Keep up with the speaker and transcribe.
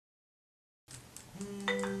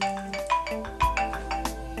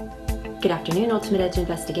Good afternoon, Ultimate Edge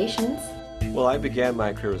Investigations. Well, I began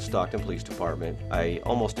my career with Stockton Police Department. I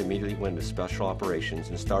almost immediately went into special operations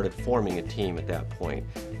and started forming a team at that point.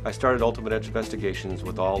 I started Ultimate Edge Investigations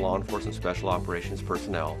with all law enforcement special operations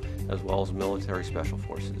personnel, as well as military special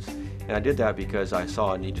forces. And I did that because I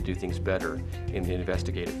saw a need to do things better in the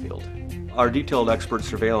investigative field. Our detailed expert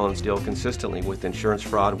surveillance deal consistently with insurance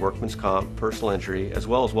fraud, workman's comp, personal injury, as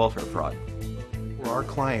well as welfare fraud. For our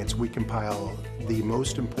clients, we compile the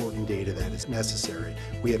most important data that is necessary.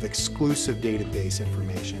 We have exclusive database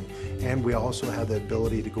information, and we also have the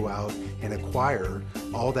ability to go out and acquire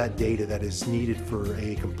all that data that is needed for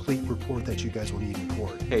a complete report that you guys will need in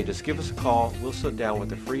court. Hey, just give us a call. We'll sit down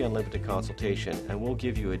with a free unlimited consultation, and we'll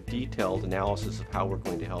give you a detailed analysis of how we're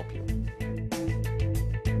going to help you.